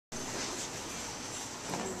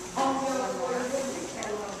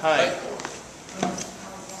Hi.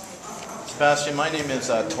 Sebastian, my name is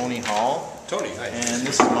Tony Hall. Tony, hi. And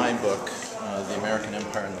this is my book, The American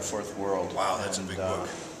Empire in the Fourth World. Wow, that's a big book.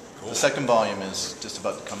 Cool. The second volume is just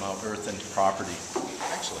about to come out, Earth into Property.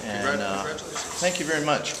 Excellent. And, Congratulations. Thank you very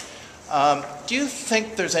much. Do you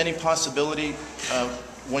think there's any possibility,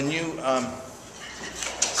 when you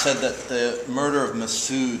said that the murder of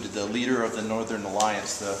Massoud, the leader of the Northern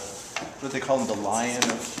Alliance, what do they call him, the lion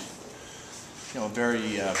of,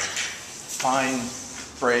 very fine,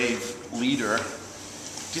 brave leader,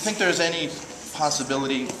 do you think there's any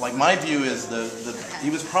possibility, like my view is he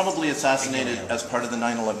was probably assassinated as part of the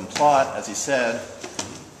 9/11 plot, as he said,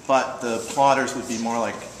 but the plotters would be more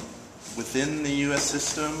like within the U.S.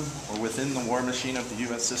 system or within the war machine of the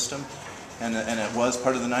U.S. system, and it was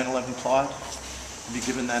part of the 9/11 plot? Have you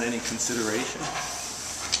given that any consideration?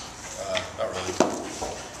 Not really.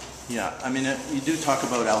 Yeah, I mean, you do talk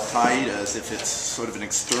about Al-Qaeda as if it's sort of an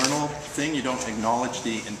external thing. You don't acknowledge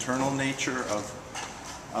the internal nature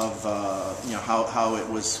of how it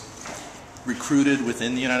was recruited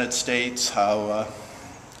within the United States, how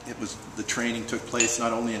the training took place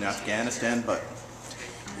not only in Afghanistan but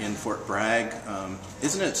in Fort Bragg.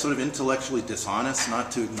 Isn't it sort of intellectually dishonest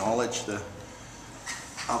not to acknowledge the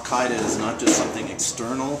Al-Qaeda is not just something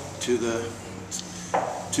external to the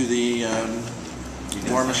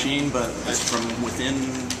war machine, but it's from within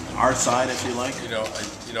our side, if you like?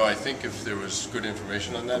 I think if there was good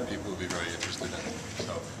information on that, people would be very interested in it.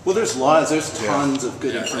 So. Well, there's tons of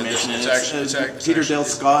good information. Peter Dale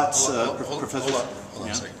Scott's professor. Hold on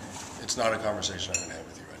a second. It's not a conversation I'm going to have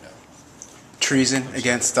with you right now. Treason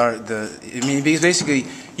against because basically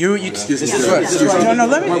you excuse me. No,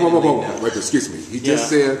 let me. Wait, excuse me. He just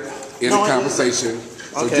said in a conversation.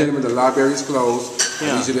 So, gentlemen, the library is closed.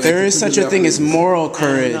 There is such a thing as moral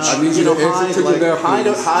courage. I need you to exit to the left,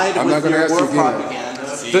 please. I'm not going to ask you again.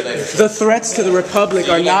 The threats to the Republic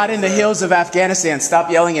are not in the hills of Afghanistan.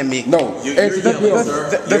 Stop yelling at me. No, exit the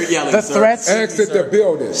building. The threats. Exit the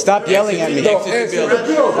building. Stop yelling at me. No, exit the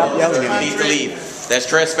building. Stop yelling at me. Please leave. That's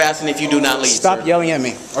trespassing if you do not leave. Stop yelling at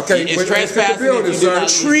me. Okay, it's trespassing if you do not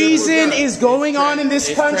leave. Treason is going on in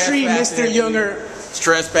this country, Mr. Junger. It's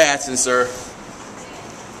trespassing, sir.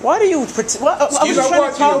 Why do you pretend? First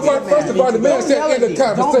of all, the man said in the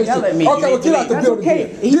conversation. Okay, well, get out the building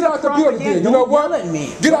again. Get out the building again. You know what?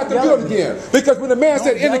 Get out the building again. Because when the man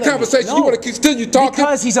said in the conversation, you want to continue talking.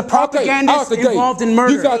 Because he's a propagandist involved in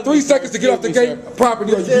murder. You got 3 seconds to get off the gate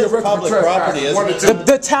property or you get arrested for trespassing.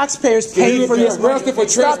 The taxpayers pay for this.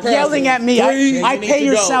 Stop yelling at me. I pay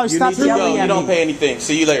your salary. Stop yelling at me. You don't pay anything.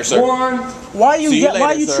 See you later, sir. Why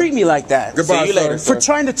you treat me like that? Goodbye, sir. For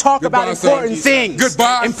trying to talk about important things.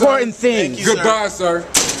 Goodbye. Important things. Goodbye, sir.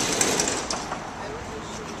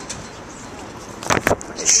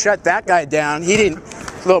 Shut that guy down. He didn't.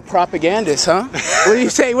 Little propagandist, huh? What do you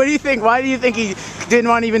say? What do you think? Why do you think he didn't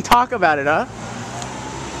want to even talk about it, huh?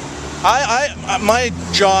 My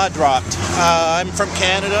jaw dropped. I'm from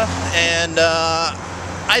Canada, and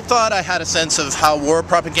I thought I had a sense of how war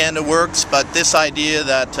propaganda works, but this idea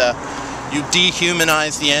that you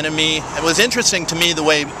dehumanize the enemy, it was interesting to me the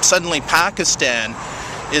way suddenly Pakistan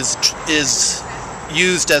is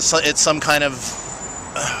used as it's some kind of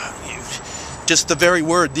just the very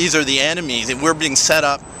word, these are the enemies, and we're being set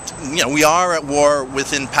up, we are at war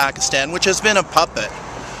within Pakistan, which has been a puppet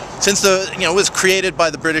since it was created by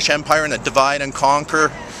the British Empire in a divide and conquer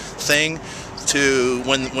thing, to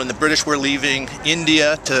when the British were leaving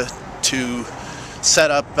India to set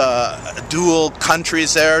up dual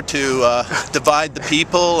countries there to divide the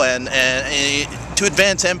people and to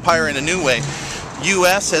advance empire in a new way.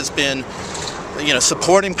 U.S. has been,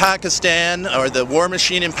 supporting Pakistan or the war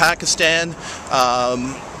machine in Pakistan,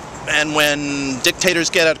 and when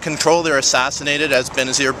dictators get out of control, they're assassinated, as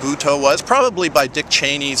Benazir Bhutto was, probably by Dick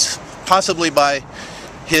Cheney's, possibly by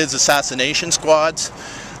his assassination squads.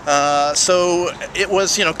 So it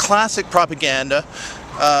was, classic propaganda.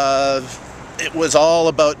 It was all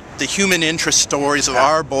about the human interest stories of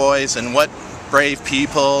our boys and what brave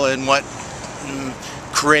people and what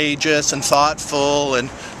courageous and thoughtful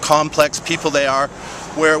and complex people they are,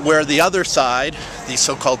 where the other side, the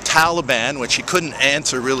so-called Taliban, which he couldn't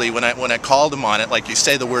answer really when I called him on it, like you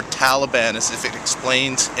say the word Taliban as if it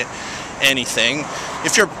explains anything.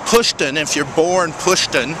 If you're Pushtun, if you're born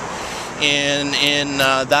Pushtun in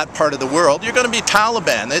that part of the world, you're going to be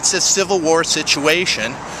Taliban. It's a civil war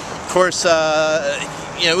situation. Of course,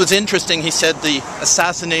 it was interesting, he said the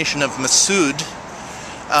assassination of Massoud,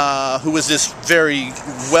 who was this very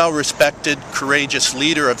well-respected, courageous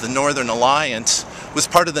leader of the Northern Alliance, was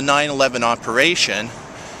part of the 9/11 operation.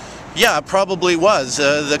 Yeah, it probably was.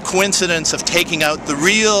 The coincidence of taking out a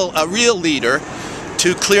real leader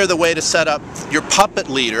to clear the way to set up your puppet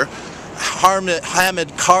leader, Hamid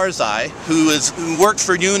Karzai, who worked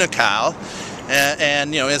for Unocal,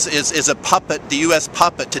 and you know is a puppet, the U.S.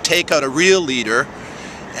 puppet, to take out a real leader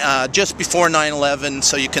just before 9/11,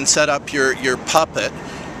 so you can set up your puppet.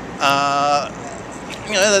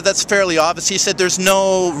 You know, that's fairly obvious. He said there's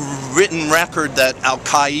no written record that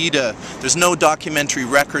Al-Qaeda, there's no documentary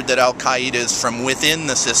record that Al-Qaeda is from within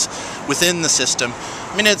the system.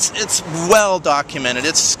 I mean, it's well documented.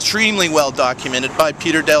 It's extremely well documented by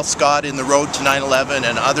Peter Dale Scott in The Road to 9/11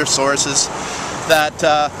 and other sources that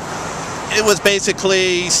it was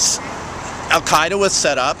basically Al-Qaeda was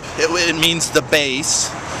set up. It means the base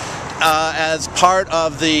as part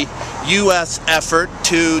of the U.S. effort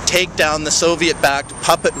to take down the Soviet-backed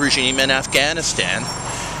puppet regime in Afghanistan.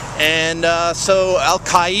 And so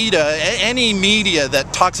Al-Qaeda, any media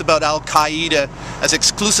that talks about Al-Qaeda as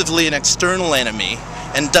exclusively an external enemy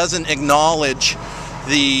and doesn't acknowledge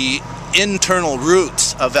the internal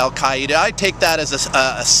roots of Al-Qaeda, I take that as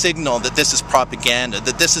a signal that this is propaganda,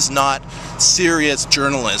 that this is not serious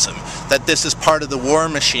journalism, that this is part of the war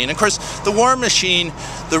machine. Of course, the war machine,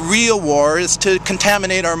 the real war, is to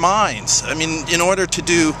contaminate our minds. I mean, in order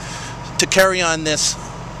to carry on this,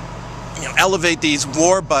 you know, elevate these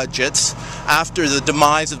war budgets after the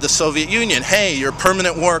demise of the Soviet Union. Hey, you're a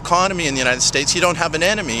permanent war economy in the United States, you don't have an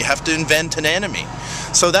enemy, you have to invent an enemy.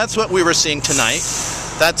 So that's what we were seeing tonight.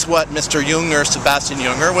 That's what Mr. Junger, Sebastian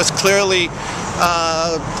Junger, was clearly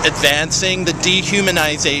advancing, the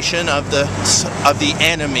dehumanization of the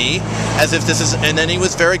enemy, as if this is, and then he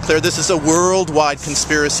was very clear, this is a worldwide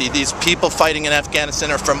conspiracy. These people fighting in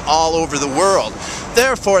Afghanistan are from all over the world.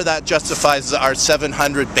 Therefore, that justifies our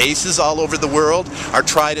 700 bases all over the world, our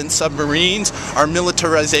Trident submarines, our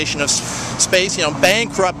militarization of space, you know,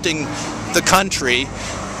 bankrupting the country,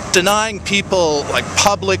 denying people like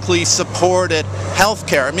publicly supported health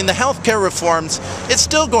care. I mean, the health care reforms, it's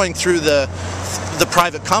still going through the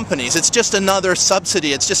private companies. It's just another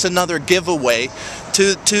subsidy. It's just another giveaway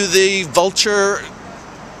to the vulture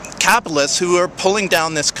capitalists who are pulling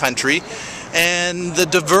down this country, and the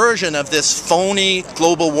diversion of this phony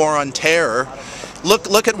global war on terror.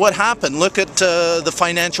 Look at what happened. Look at the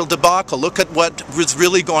financial debacle. Look at what was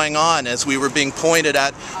really going on as we were being pointed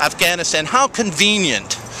at Afghanistan. How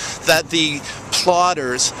convenient that the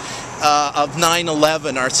plotters of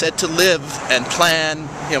 9/11 are said to live and plan,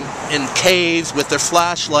 you know, in caves with their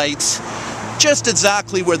flashlights, just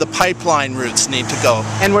exactly where the pipeline routes need to go.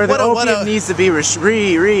 And where the opium needs to be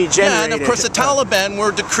regenerated. Yeah, and of course the Taliban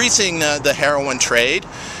were decreasing the heroin trade.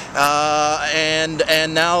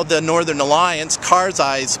 And now the Northern Alliance,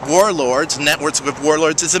 Karzai's warlords, networks of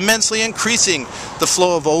warlords, is immensely increasing the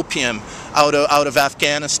flow of opium out of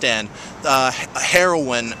Afghanistan,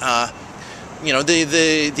 heroin. You know,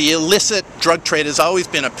 the illicit drug trade has always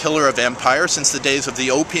been a pillar of empire since the days of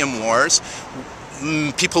the Opium Wars.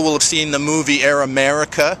 People will have seen the movie Air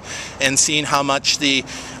America and seen how much the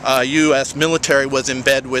U.S. military was in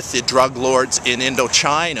bed with the drug lords in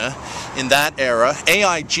Indochina in that era.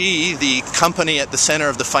 AIG, the company at the center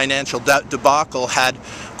of the financial debacle, had,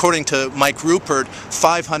 according to Mike Rupert,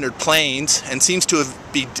 500 planes and seems to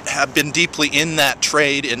have been deeply in that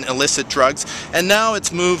trade in illicit drugs. And now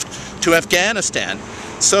it's moved to Afghanistan.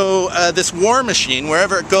 So this war machine,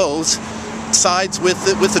 wherever it goes, sides with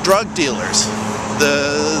the drug dealers.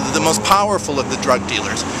 The most powerful of the drug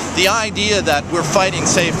dealers. The idea that we're fighting,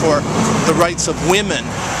 say, for the rights of women,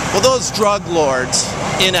 well, those drug lords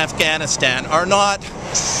in Afghanistan are not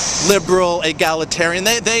liberal, egalitarian.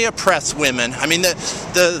 They oppress women. I mean,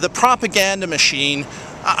 the propaganda machine,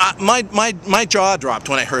 my jaw dropped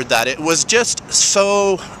when I heard that. It was just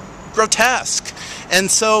so grotesque.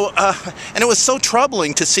 And so, and it was so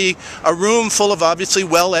troubling to see a room full of obviously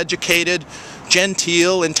well-educated,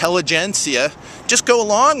 genteel intelligentsia just go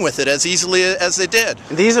along with it as easily as they did.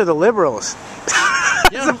 These are the liberals.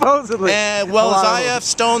 Yeah. Supposedly. Well, as I.F.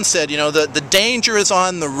 Stone said, you know, the danger is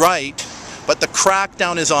on the right, but the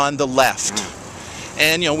crackdown is on the left.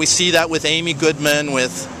 And, you know, we see that with Amy Goodman,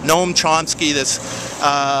 with Noam Chomsky, this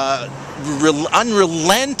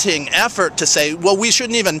unrelenting effort to say, well, we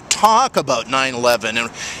shouldn't even talk about 9/11,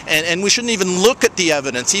 and we shouldn't even look at the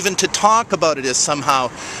evidence. Even to talk about it is somehow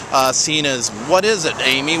seen as, what is it,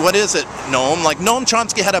 Amy? What is it, Noam? Like, Noam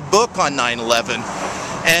Chomsky had a book on 9/11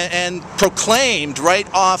 and proclaimed right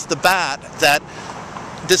off the bat that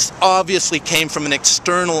this obviously came from an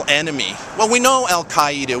external enemy. Well, we know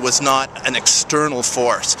Al-Qaeda was not an external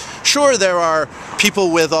force. Sure, there are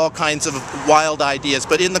people with all kinds of wild ideas,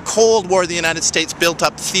 but in the Cold War, the United States built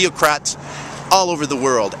up theocrats all over the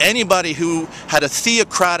world. Anybody who had a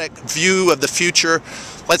theocratic view of the future,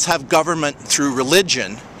 let's have government through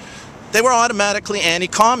religion, they were automatically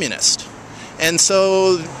anti-communist. And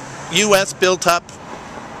so U.S. built up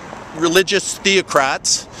religious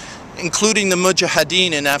theocrats, including the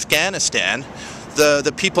Mujahideen in Afghanistan,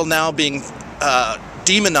 the people now being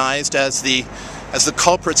demonized as the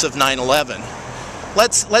culprits of 9/11.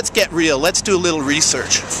 Let's get real. Let's do a little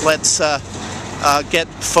research. Let's get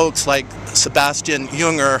folks like Sebastian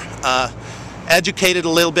Junger educated a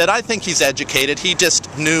little bit. I think he's educated. He just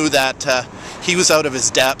knew that he was out of his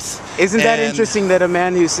depth. Isn't that interesting that a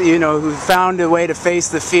man who found a way to face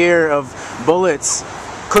the fear of bullets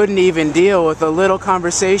couldn't even deal with a little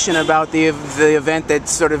conversation about the event that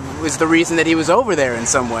sort of was the reason that he was over there in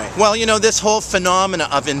some way? Well, this whole phenomena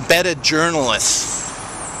of embedded journalists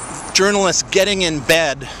getting in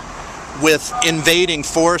bed with invading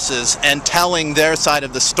forces and telling their side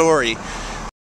of the story